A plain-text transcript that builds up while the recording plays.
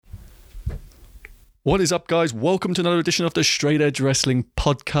What is up, guys? Welcome to another edition of the Straight Edge Wrestling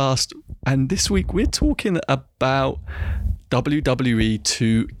Podcast. And this week we're talking about WWE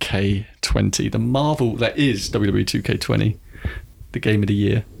 2K20, the marvel that is WWE 2K20, the game of the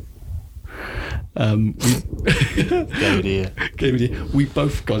year. Game of the year. We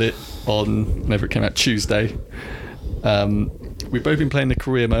both got it on whenever it came out, Tuesday. We've both been playing the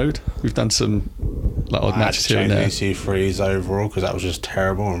career mode. We've done some odd matches here and there. EC3's overall because that was just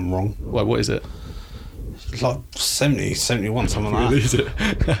terrible and wrong. Well, what is it? It's like 70, 71, something like that. Is it?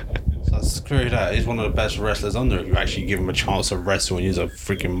 So screw that. He's one of the best wrestlers on there if you actually give him a chance to wrestle and use a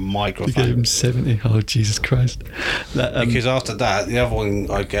freaking microphone. You gave him 70? Oh, Jesus Christ. Because after that, the other one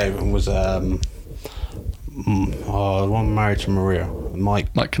I gave him was the one married to Maria.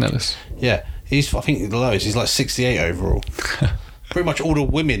 Mike Kanellis. Yeah. I think the lowest. He's like 68 overall. Pretty much all the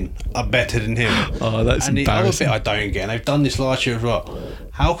women are better than him. Oh, that's and embarrassing. The other bit I don't get, and they've done this last year as well,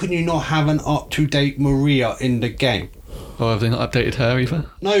 how can you not have an up-to-date Maria in the game? Oh, have they not updated her either?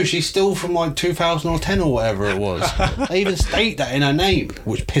 No, she's still from like 2010 or whatever it was. They even state that in her name,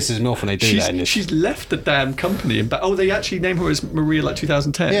 which pisses me off when they do that in this. She's left the damn company. They actually named her as Maria like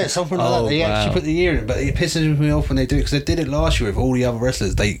 2010? Yeah, something like that. They actually put the year in, but it pisses me off when they do it, because they did it last year with all the other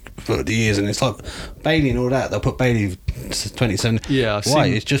wrestlers. They put the years, and it's like Bailey and all that. They'll put Bailey 27. Yeah, why?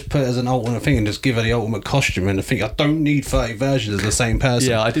 It's just put it as an alternate thing and just give her the ultimate costume and the thing. I don't need 30 versions of the same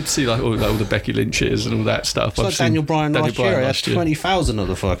person. Yeah, I did see all the Becky Lynches and all that stuff. It's like Daniel Bryan last year. He had 20,000 of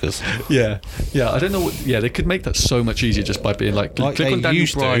the fuckers. Yeah. I don't know what. Yeah, they could make that so much easier just by being like click on Daniel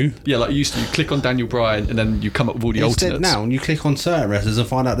Bryan. Yeah, like you used to. You click on Daniel Bryan and then you come up with all the alternates. Instead now, when you click on certain wrestlers and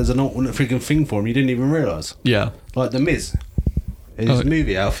find out there's an alternate freaking thing for him, you didn't even realise. Yeah. Like The Miz. His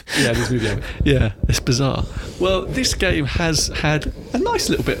movie outfit. Yeah, his movie outfit. Yeah, it's bizarre. Well, this game has had a nice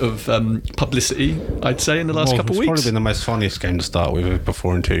little bit of publicity, I'd say, in the last couple of weeks. It's probably been the most funniest game to start with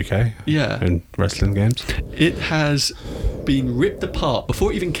before in 2K. Yeah. In wrestling games. It has been ripped apart.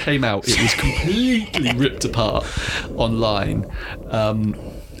 Before it even came out, it was completely ripped apart online.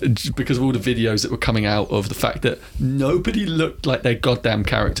 Because of all the videos that were coming out of the fact that nobody looked like their goddamn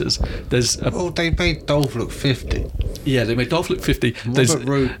characters. They made Dolph look 50. Yeah, they made Dolph look 50. Robert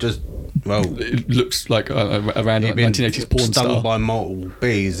Roode just... Well, it looks like around 1980s porn stung star. by multiple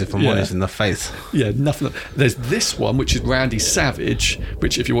bees, if I'm honest, in the face. Yeah, nothing. There's this one, which is Randy Savage,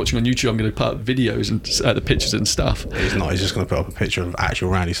 which if you're watching on YouTube, I'm going to put up videos and the pictures and stuff. He's not. He's just going to put up a picture of actual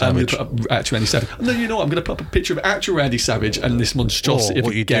Randy Savage. I'm going to put up actual Randy Savage. No, you know what? I'm going to put up a picture of actual Randy Savage and this monstrosity of a game.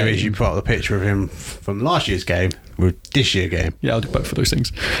 What you do is you put up the picture of him from last year's game with this year's game. Yeah, I'll do both of those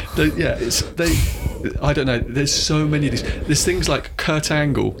things. I don't know. There's so many of these. There's things like Kurt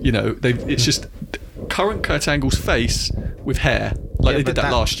Angle. It's just current Kurt Angle's face with hair. They did that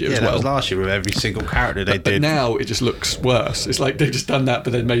last year as well. That was last year with every single character they did. But now it just looks worse. It's like they've just done that,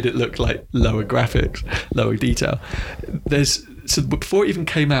 but then made it look like lower graphics, lower detail. So before it even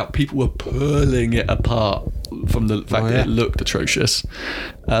came out, people were pulling it apart from the fact that it looked atrocious.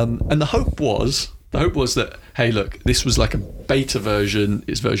 And the hope was that, hey, look, this was like a beta version.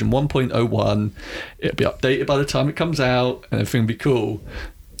 It's version 1.01. It'll be updated by the time it comes out and everything will be cool.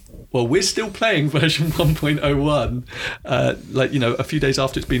 Well, we're still playing version 1.01. A few days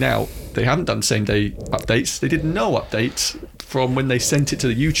after it's been out, they haven't done same-day updates. They did no updates from when they sent it to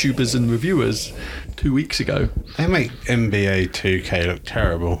the YouTubers and reviewers 2 weeks ago. They make NBA 2K look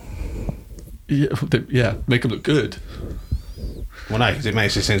terrible. Yeah, make them look good. Well, no, because it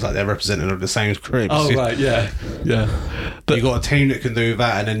makes it seem like they're representative of the same crib. Oh, right, yeah. But you got a team that can do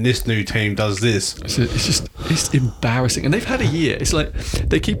that, and then this new team does this. It's embarrassing, and they've had a year. It's like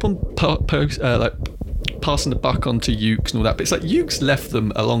they keep on passing the buck on to Ukes and all that, but it's like Ukes left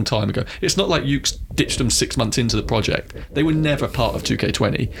them a long time ago. It's not like Ukes ditched them 6 months into the project. They were never part of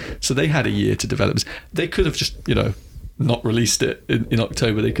 2K20, so they had a year to develop this. They could have just, not released it in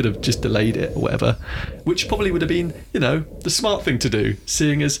October. They could have just delayed it or whatever, which probably would have been, the smart thing to do,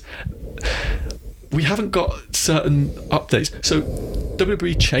 seeing as we haven't got certain updates. So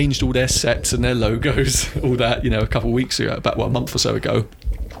WWE changed all their sets and their logos, all that, a couple of weeks ago, about a month or so ago,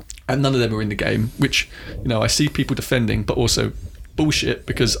 and none of them are in the game, which, I see people defending, but also bullshit,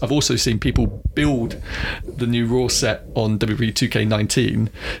 because I've also seen people build the new Raw set on WWE 2K19.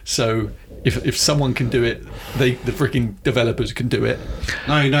 So if someone can do it, the freaking developers can do it.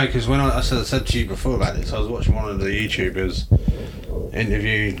 No, because when I said to you before about this, I was watching one of the YouTubers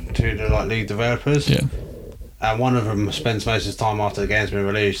interview two of the lead developers. Yeah. And one of them spends most of his time after the game's been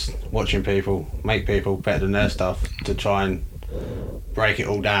released watching people make people better than their stuff to try and break it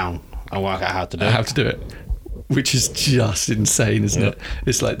all down and work out how to do it. Which is just insane, isn't it?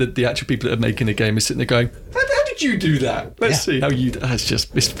 It's like the actual people that are making a game are sitting there going, how do did you do that? Let's see how you.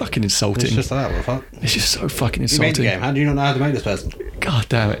 It's fucking insulting. It's just like that. What the fuck? It's just so fucking You insulting. made the game. How do you not know how to make this person? God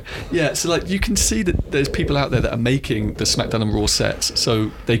damn it. Yeah, so like you can see that there's people out there that are making the SmackDown and Raw sets,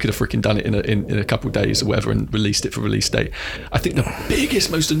 so they could have freaking done it in a couple of days or whatever and released it for release date. I think the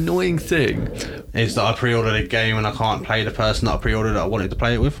biggest, most annoying thing is that I pre-ordered a game and I can't play the person that I pre-ordered that I wanted to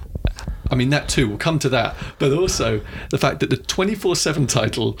play it with. I mean, that too, we'll come to that. But also the fact that the 24/7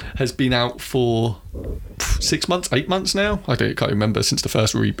 title has been out for 6 months, 8 months now. I can't remember, since the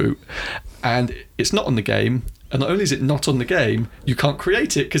first reboot. And it's not on the game. And not only is it not on the game, you can't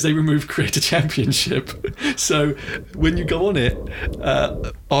create it because they removed Creator Championship. So when you go on it,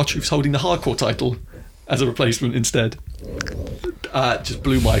 R-Truth's holding the Hardcore title as a replacement instead. Just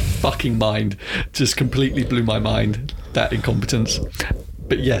blew my fucking mind. Just completely blew my mind, that incompetence.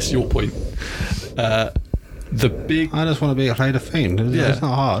 But yes, your point. The big... I just want to play the Fiend. It's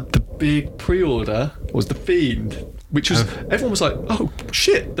not hard. The big pre-order was the Fiend, which was... everyone was like, oh,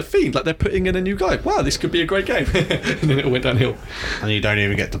 shit, the Fiend. Like, they're putting in a new guy. Wow, this could be a great game. And then it all went downhill. And you don't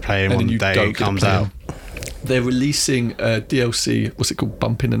even get to play him on the day it comes out. They're releasing a DLC, what's it called?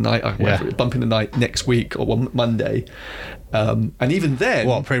 Bump in the Night? Bump in the Night next week or Monday. And even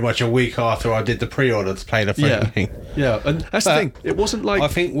then... pretty much a week after I did the pre-order to play the thing. Yeah, and that's the thing. It wasn't like... I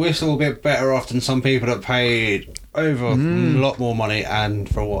think we're still a bit better off than some people that paid over a lot more money and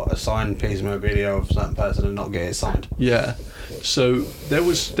for a signed piece of memorabilia of a certain person and not get it signed. Yeah. So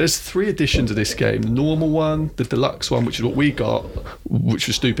there's 3 editions of this game. The normal one, the deluxe one, which is what we got, which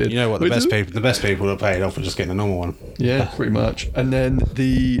was stupid. You know what, the best people that paid off were just getting the normal one. Yeah, pretty much. And then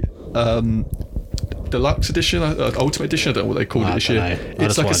the deluxe edition, ultimate edition, I don't know what they called it this year.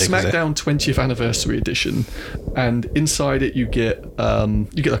 It's like a SmackDown 20th anniversary edition, and inside it you get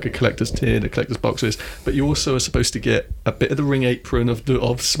like a collector's tin, a collector's box with this, but you also are supposed to get a bit of the ring apron of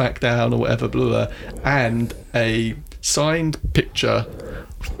SmackDown or whatever, blah, blah, and a signed picture,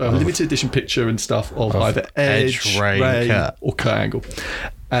 limited edition picture and stuff of either Edge, Ray or Kurt Angle.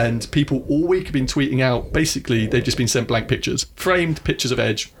 And people all week have been tweeting out, basically, they've just been sent blank pictures. Framed pictures of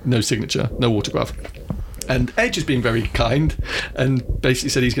Edge, no signature, no autograph. And Edge has been very kind and basically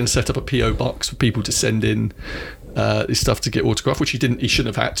said he's going to set up a PO box for people to send in his stuff to get autographed, which he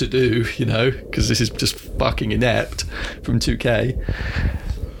shouldn't have had to do, because this is just fucking inept from 2K.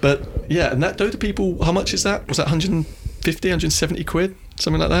 But yeah, and that though, the people, how much is that? Was that 150, 170 quid?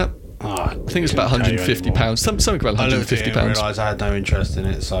 Something like that? I think it's about £150. Something about £150. I looked at it and realised I had no interest in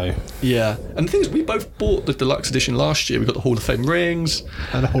it, so... Yeah, and the thing is, we both bought the deluxe edition last year. We got the Hall of Fame rings.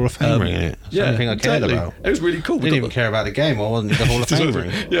 Had a Hall of Fame ring in it. That's the only thing I cared about. It was really cool. I didn't even care about the game. I wasn't the Hall of Fame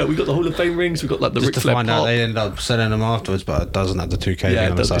ring. Yeah, we got the Hall of Fame rings. We got like the Ric Flair pop. Just to find out they ended up selling them afterwards, but it doesn't have the 2K thing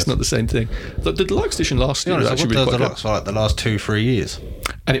on the side. It's not the same thing. The deluxe edition last year was actually really quite good. Deluxe for like the last 2-3 years.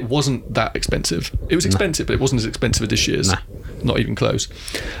 And it wasn't that expensive. It was expensive, but it wasn't as expensive as this year's. Not even close.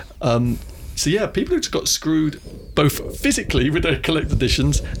 So yeah, people have got screwed both physically with their collector's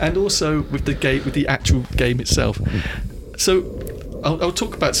editions and also with the actual game itself. So I'll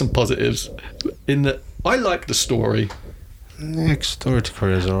talk about some positives. In that, I like the story. Yeah, story to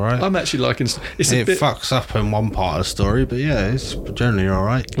career is alright. I'm actually liking it. It fucks up in one part of the story, but yeah, it's generally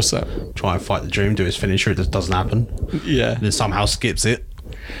alright. What's that? Try and fight the dream, do his finisher, it just doesn't happen. Yeah. And then somehow skips it.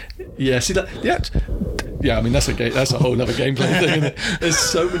 Yeah, see that? Yeah, I mean that's a whole other gameplay thing. Isn't it? There's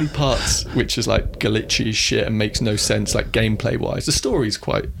so many parts which is like glitchy as shit and makes no sense, like gameplay wise. The story's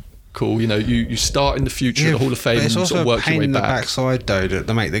quite cool. You start in the future of the Hall of Fame and sort of work your way back. It's also a pain in the backside though that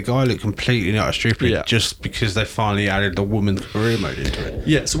they make the guy look completely not stupid just because they finally added the woman's career mode into it.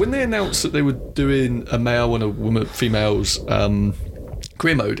 Yeah, so when they announced that they were doing a male and a female's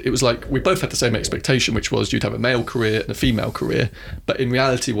career mode, it was like we both had the same expectation, which was you'd have a male career and a female career, but in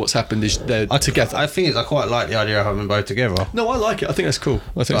reality what's happened is they're together. I quite like the idea of having them both together. No, I like it. I think that's cool.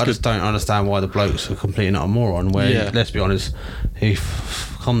 I just don't understand why the bloke's are completely not a moron where let's be honest, he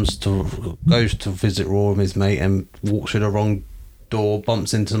goes to visit Raw with his mate and walks through the wrong door,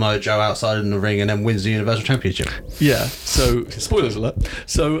 bumps into Mojo outside in the ring and then wins the Universal Championship. Yeah, so spoilers alert.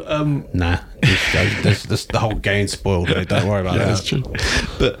 So the whole game's spoiled. Don't worry about that. That's true.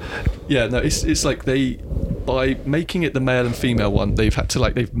 But yeah, no, it's like by making it the male and female one, they've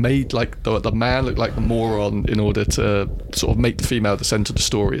made like the man look like the moron in order to sort of make the female the centre of the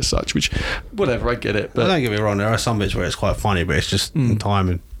story as such, which whatever, I get it. But don't get me wrong, there are some bits where it's quite funny, but it's just time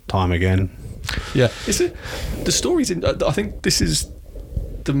and time again. Yeah, the story's I think this is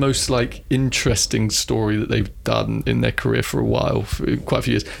the most like interesting story that they've done in their career for a while, for quite a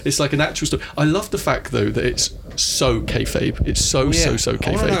few years. It's like an actual story. I love the fact though that it's so kayfabe. It's so kayfabe.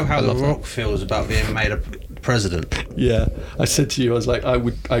 I want to know how The Rock feels about being made president. Yeah, I said to you, I was like, I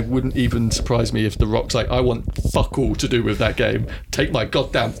wouldn't even surprise me if The Rock's like, I want fuck all to do with that game. Take my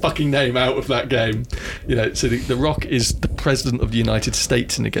goddamn fucking name out of that game. You know, so the Rock is the president of the United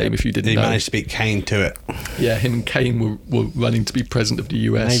States in the game. If you didn't know, he managed to beat Kane to it. Yeah, him and Kane were running to be president of the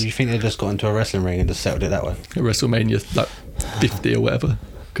US. Maybe you think they just got into a wrestling ring and just settled it that way. At WrestleMania, like 50 or whatever.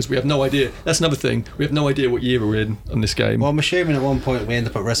 Because we have no idea. That's another thing. We have no idea what year we're in on this game. Well, I'm assuming at one point we end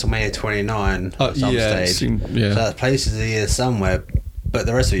up at WrestleMania 29 at some stage. So that places the year somewhere, but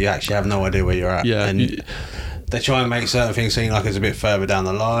the rest of it, you actually have no idea where you're at. Yeah. And they try and make certain things seem like it's a bit further down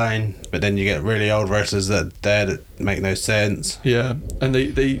the line, but then you get really old wrestlers that make no sense. Yeah, and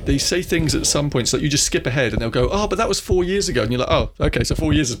they say things at some points that you just skip ahead and they'll go, oh, but that was 4 years ago. And you're like, oh, okay, so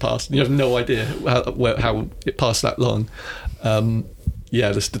 4 years has passed. And you have no idea how it passed that long.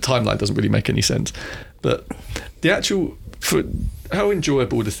 Yeah, the timeline doesn't really make any sense. But for how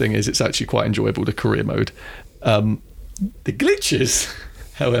enjoyable the thing is, it's actually quite enjoyable, the career mode. The glitches,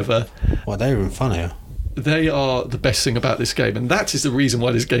 however... Well, they're even funnier. They are the best thing about this game, and that is the reason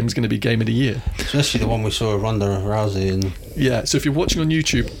why this game is going to be Game of the Year. Especially the one we saw of Ronda Rousey. And yeah, so if you're watching on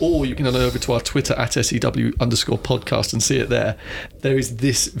YouTube, or you can go over to our Twitter at SEW_podcast and see it there. There is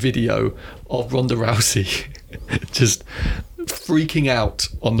this video of Ronda Rousey just freaking out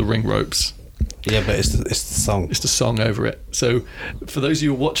on the ring ropes. Yeah, but it's the song. It's the song over it. So for those of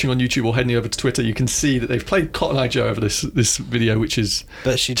you watching on YouTube or heading over to Twitter, you can see that they've played Cotton Eye Joe over this video, which is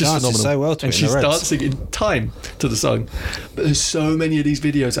but she just dances phenomenal. So well to and it. She's dancing in time to the song. But there's so many of these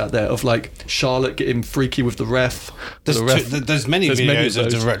videos out there of like Charlotte getting freaky with the ref. There's many videos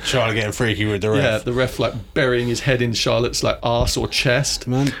of Charlotte getting freaky with the ref. Yeah, the ref like burying his head in Charlotte's like arse or chest.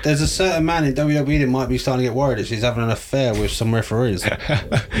 Man, there's a certain man in WWE that might be starting to get worried that she's having an affair with some referees.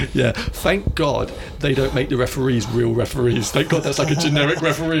 Yeah, thank God they don't make the referees real referees. Thank God that's like a generic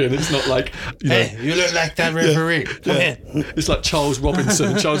referee and it's not like, you know, hey, you look like that referee. Come here. It's like Charles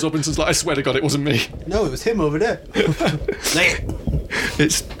Robinson, and Charles Robinson's like, I swear to God it wasn't me. No, it was him over there.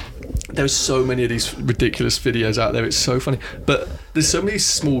 There's so many of these ridiculous videos out there. It's so funny, but there's so many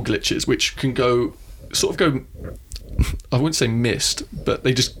small glitches which can go I wouldn't say missed, but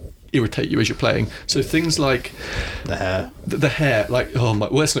they just irritate you as you're playing. So things like the hair, the hair, like, oh my,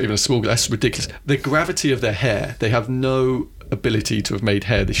 well, that's not even a small, that's ridiculous. The gravity of their hair, they have no ability to have made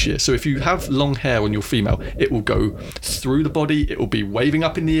hair this year. So if you have long hair on your female, it will go through the body, it will be waving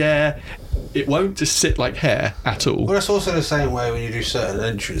up in the air, it won't just sit like hair at all. Well, it's also the same way when you do certain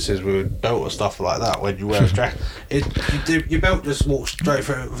entrances with belt or stuff like that. When you wear a jacket, your belt just walks straight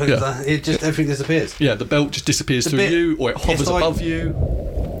through. It just everything disappears. Yeah, the belt just disappears through you, or it hovers above you.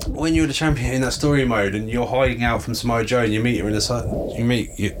 When you're the champion in that story mode and you're hiding out from Samoa Joe and you meet her in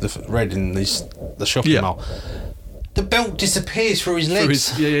the Red in the shopping mall. The belt disappears through his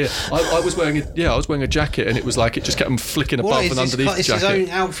legs. I was wearing a jacket and it was like it just kept him flicking above and underneath the jacket. It's his own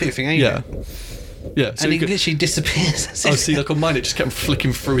outfit thing, ain't it? Yeah, so and he literally disappears. Oh, see, like on mine, it just kept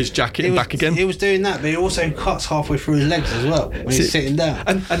flicking through his jacket and back again. He was doing that, but he also cuts halfway through his legs as well when he's sitting down.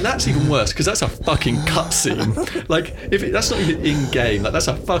 And that's even worse because that's a fucking cutscene. Like, that's not even in game. Like, that's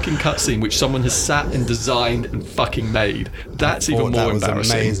a fucking cutscene which someone has sat and designed and fucking made. That's even more embarrassing. That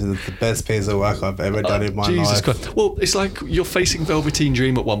was amazing. The best piece of work I've ever done in my life. Jesus Christ. Well, it's like you're facing Velveteen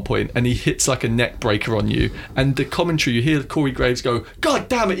Dream at one point, and he hits like a neck breaker on you, and the commentary you hear Corey Graves go, "God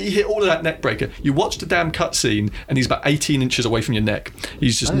damn it, he hit all of that neck breaker." You watch the damn cutscene, and he's about 18 inches away from your neck.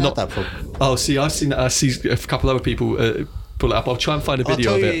 He's just not that problem. Oh, see, I've seen that. I see a couple other people pull it up. I'll try and find a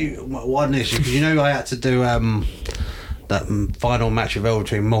video of it. I'll tell you one issue, because you know I had to do that final match of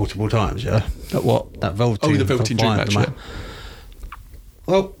Velveteen multiple times. Yeah. That what? That Velveteen. Oh, the Velveteen Dream match. Yeah.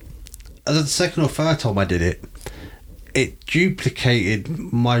 Well, the second or third time I did it, it duplicated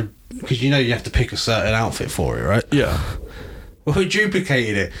my, because you know you have to pick a certain outfit for it, right? Yeah. Well, we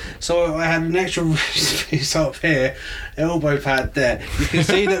duplicated it. So I had an extra piece up here, elbow pad there. You can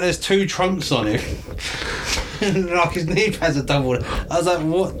see that there's two trunks on it. Like his knee pads are doubled. I was like,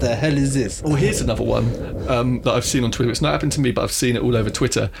 what the hell is this? Well, here's another one that I've seen on Twitter. It's not happened to me, but I've seen it all over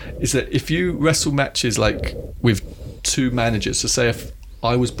Twitter. Is that if you wrestle matches like with two managers, so say if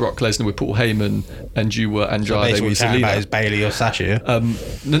I was Brock Lesnar with Paul Heyman and you were Andrade with Selena. About is Bailey or Sasha. Yeah?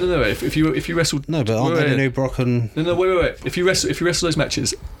 No. If you wrestled, no, but aren't they the new Brock and? No. Wait. If you wrestle those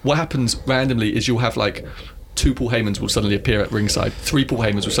matches, what happens randomly is you'll have like 2 Paul Heymans will suddenly appear at ringside. 3 Paul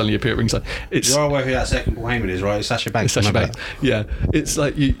Heymans will suddenly appear at ringside. You're aware who that second Paul Heyman is, right? It's Sasha Banks. It's Sasha Banks. Yeah. It's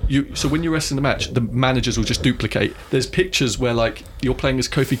like you. So when you're wrestling the match, the managers will just duplicate. There's pictures where like you're playing as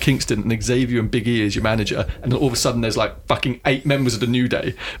Kofi Kingston and Xavier and Big E as your manager, and then all of a sudden there's like fucking 8 members of the New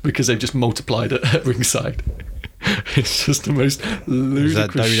Day because they've just multiplied at ringside. It's just the most ludicrous Is that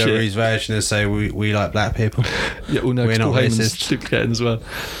WWE's shit. version of say we like black people? Yeah, well, no, We're Paul not Heyman's racist. duplicating as well.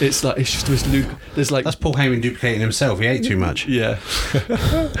 It's just the most ludicrous. There's like That's Paul Heyman duplicating himself. He ate too much. yeah,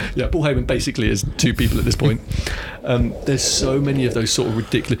 yeah. Paul Heyman basically is two people at this point. There's so many of those sort of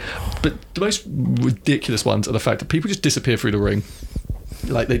ridiculous, but the most ridiculous ones are the fact that people just disappear through the ring.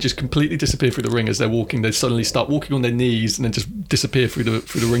 Like they just completely disappear through the ring as they're walking. They suddenly start walking on their knees and then just disappear through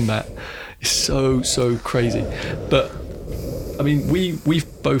the ring mat. It's so crazy. But I mean,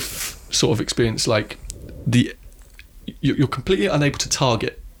 we've both sort of experienced like you're completely unable to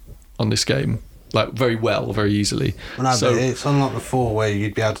target on this game like very well, very easily. Well, no, but it's unlike before where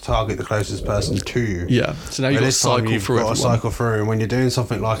you'd be able to target the closest person to you. Yeah. So now you've got to cycle through everyone. Cycle through, and when you're doing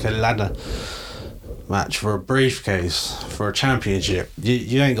something like a ladder match for a briefcase for a championship,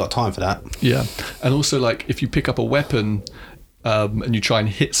 you ain't got time for that. Yeah, and also like if you pick up a weapon and you try and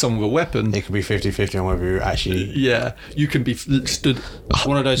hit someone with a weapon, it could be 50-50 on whether you actually you can be stood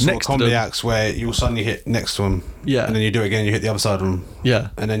one of those sort of next comedy to them. acts where you'll suddenly hit next to them, Yeah, and then you do it again, you hit the other side of them, yeah,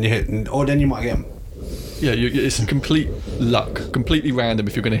 and then you hit, or then you might get them. Yeah, it's complete luck, completely random.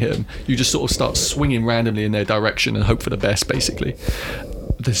 If you're going to hit them, you just sort of start swinging randomly in their direction and hope for the best. Basically,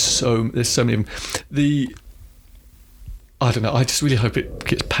 there's so many of them. I don't know. I just really hope it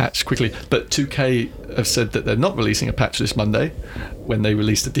gets patched quickly. But 2K have said that they're not releasing a patch this Monday when they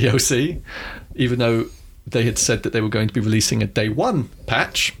released the DLC, even though they had said that they were going to be releasing a day one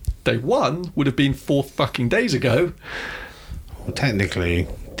patch. Day one would have been 4 fucking days ago. Well, technically,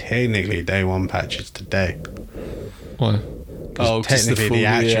 day one patch is today. Why? Oh, technically the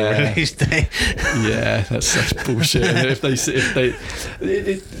actual release day. Yeah, that's such bullshit. And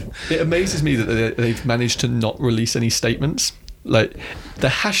it amazes me that they've managed to not release any statements. Like the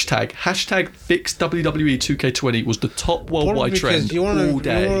hashtag fix WWE 2K20 was the top worldwide trend all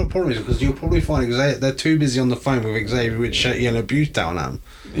day. You know what the problem is? Because you'll probably find they're too busy on the phone with Xavier with shitty and abuse down at them.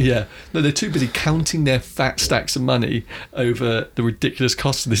 Yeah, no, they're too busy counting their fat stacks of money over the ridiculous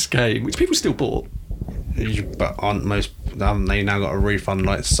cost of this game, which people still bought. But haven't they now got a refund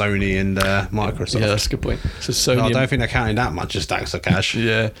like Sony and Microsoft? Yeah, that's a good point. So Sony, no, I don't think they're counting that much as stacks of cash.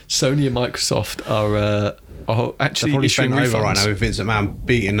 Yeah, Sony and Microsoft are actually probably issuing spent refunds. over right now with Vince McMahon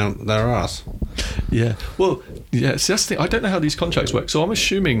beating their ass. Yeah, well, yeah. So that's the thing. I don't know how these contracts work. So I'm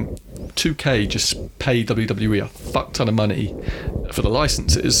assuming 2K just pay WWE a fuck ton of money for the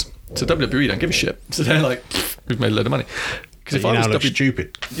licenses. So WWE don't give a shit. So they're like, we've made a load of money. Because if I was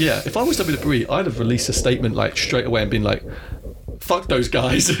stupid. Yeah, if I was WWE, I'd have released a statement like straight away and been like, fuck those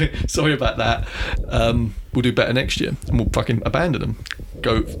guys. Sorry about that. We'll do better next year and we'll fucking abandon them.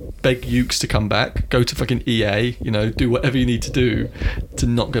 Go beg Ukes to come back. Go to fucking EA. Do whatever you need to do to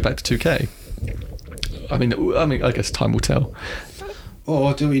not go back to 2K. I mean, I guess time will tell.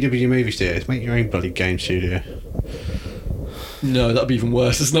 Or WWE movie studios. Make your own bloody game studio. No, that'd be even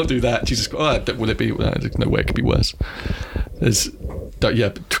worse. Let's not do that. Jesus Christ. Will it be? There's no way it could be worse. You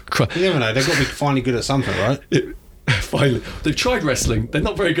never know. They've got to be finally good at something, right? Finally. They've tried wrestling. They're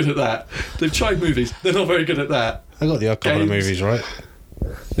not very good at that. They've tried movies. They're not very good at that. They got the odd couple of movies, right?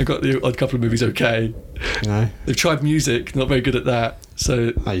 They've got the odd couple of movies, okay. No. They've tried music. Not very good at that.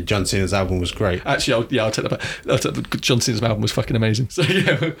 So. John Cena's album was great. Actually, I'll take that back. John Cena's album was fucking amazing. So,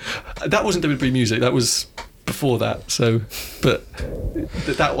 yeah. That wasn't WWE music. That was before that, so but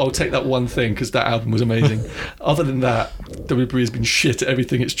that I'll take that one thing because that album was amazing. Other than that, WWE has been shit at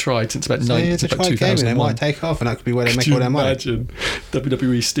everything it's tried since about 2001. They might take off, and that could be where they make all their money. Imagine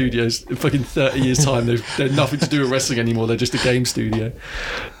WWE Studios in fucking 30 years time they're nothing to do with wrestling anymore. They're just a game studio.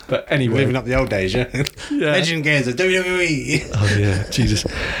 But anyway, living up the old days, yeah. Legend games of WWE. Oh yeah, Jesus.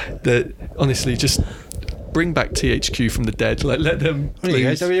 Honestly, just bring back THQ from the dead. Like, let them.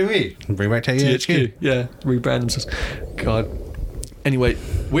 Please. WWE. Bring back THQ. Yeah, rebrand themselves. God. Anyway,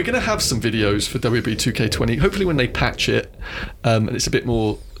 we're going to have some videos for WWE 2K20. Hopefully, when they patch it, and it's a bit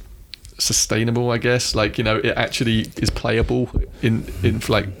more sustainable, I guess. Like, it actually is playable in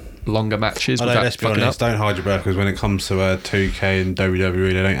for like longer matches. Although, let's be honest, don't hide your breath, because when it comes to 2K and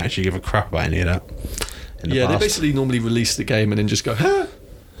WWE, they don't actually give a crap about any of that. They basically normally release the game and then just go,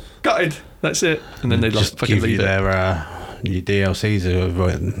 gutted. That's it, and then they just fucking give leave you their your DLCs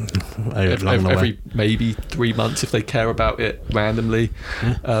every maybe 3 months if they care about it randomly,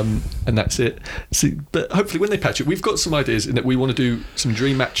 and that's it. But hopefully, when they patch it, we've got some ideas in that we want to do some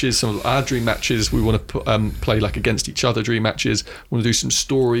dream matches, some of our dream matches. We want to play like against each other dream matches. We want to do some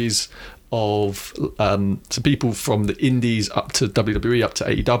stories of some people from the indies up to WWE, up to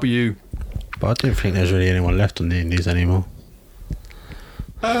AEW. But I don't think there's really anyone left on the indies anymore.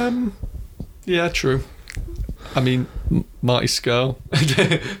 Yeah, true. I mean, Marty Scurll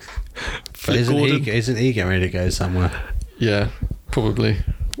Flip Gordon. Isn't he getting ready to go somewhere? Yeah, probably.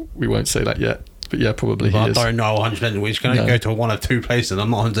 We won't say that yet. But yeah, probably he is. I don't know 100%. We're just going to go to one of two places. I'm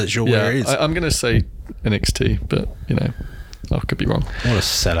not 100% sure where it is. I'm going to say NXT, but, I could be wrong. What a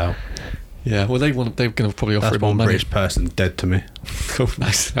sellout. Yeah, well, they're going to probably offer him more money. British person dead to me. Oh,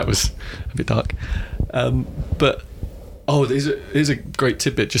 nice. That was a bit dark. But, here's a great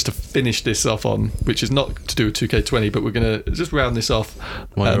tidbit just to finish this off on, which is not to do with 2K20, but we're going to just round this off.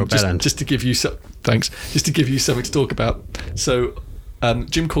 Just to give you just to give you something to talk about. So,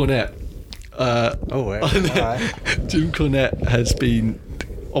 Jim Cornette. Jim Cornette has been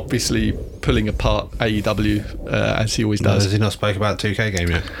obviously pulling apart AEW as he always does. Has he not spoke about 2K game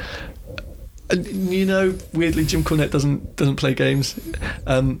yet? Weirdly, Jim Cornette doesn't play games.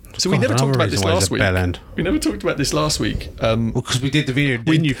 So we never talked about this last week. We never talked about this last week. Because we did the video,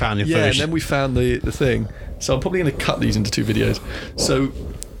 then you found it first. Yeah, and then we found the thing. So I'm probably going to cut these into two videos. So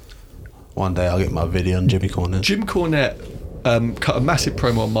one day I'll get my video on Jimmy Cornette. Jim Cornette cut a massive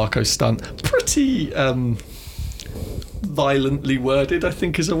promo on Marco's stunt. Pretty violently worded, I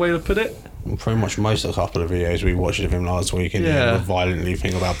think is a way to put it. Pretty much most of the couple of videos we watched of him last week, and he violently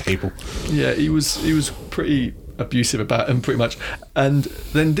thing about people. Yeah, he was pretty abusive about him, pretty much. And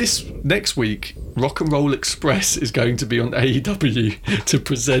then this next week, Rock and Roll Express is going to be on AEW to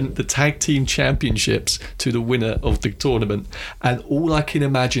present the tag team championships to the winner of the tournament. And all I can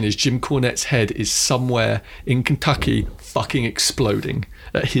imagine is Jim Cornette's head is somewhere in Kentucky fucking exploding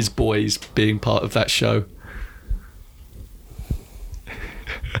at his boys being part of that show.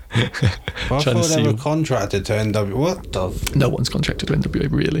 I thought they were contracted to NWA. What the? No one's contracted to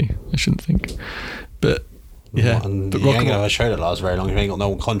NWA, really. I shouldn't think. But yeah, but you ain't going to have a show that lasts very long if you ain't got no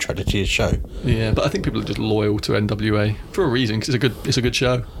one contracted to your show. Yeah, but I think people are just loyal to NWA for a reason, because it's a good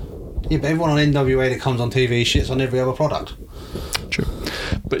show. Yeah, but everyone on NWA that comes on TV shits on every other product. True.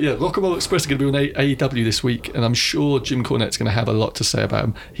 But yeah, Rock and Roll Express are going to be on AEW this week, and I'm sure Jim Cornette's going to have a lot to say about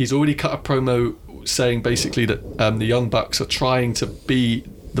him. He's already cut a promo saying basically that the Young Bucks are trying to be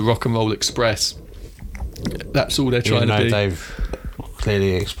the Rock and Roll Express. That's all they're trying to be. They've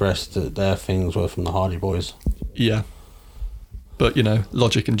clearly expressed that their things were from the Hardy Boys. Yeah. But,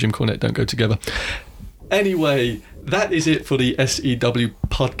 Logic and Jim Cornette don't go together. Anyway, that is it for the SEW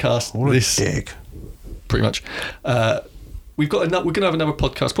podcast. What a dick. Pretty much. We're going to have another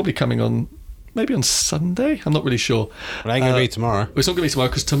podcast probably coming on maybe on Sunday. I'm not really sure. Well, it ain't going to be tomorrow. It's not going to be tomorrow,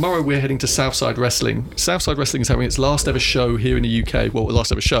 because tomorrow we're heading to Southside Wrestling. Southside Wrestling is having its last ever show here in the UK. Well,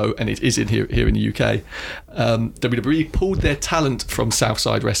 last ever show, and it is here in the UK. WWE pulled their talent from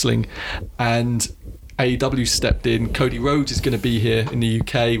Southside Wrestling, and AEW stepped in. Cody Rhodes is going to be here in the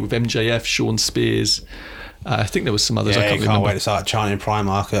UK with MJF, Sean Spears. I think there was some others. I can't remember. Wait to start chanting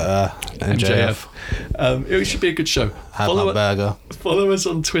Primark at MJF. It should be a good show. Follow us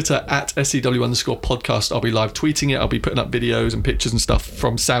on Twitter at SEW_podcast. I'll be live tweeting it. I'll be putting up videos and pictures and stuff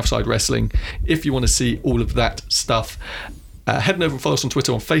from Southside Wrestling if you want to see all of that stuff. Head over and follow us on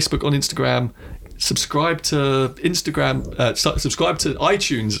Twitter, on Facebook, on Instagram. Subscribe to Instagram, subscribe to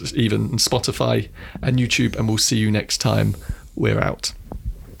iTunes even, and Spotify and YouTube, and we'll see you next time. We're out.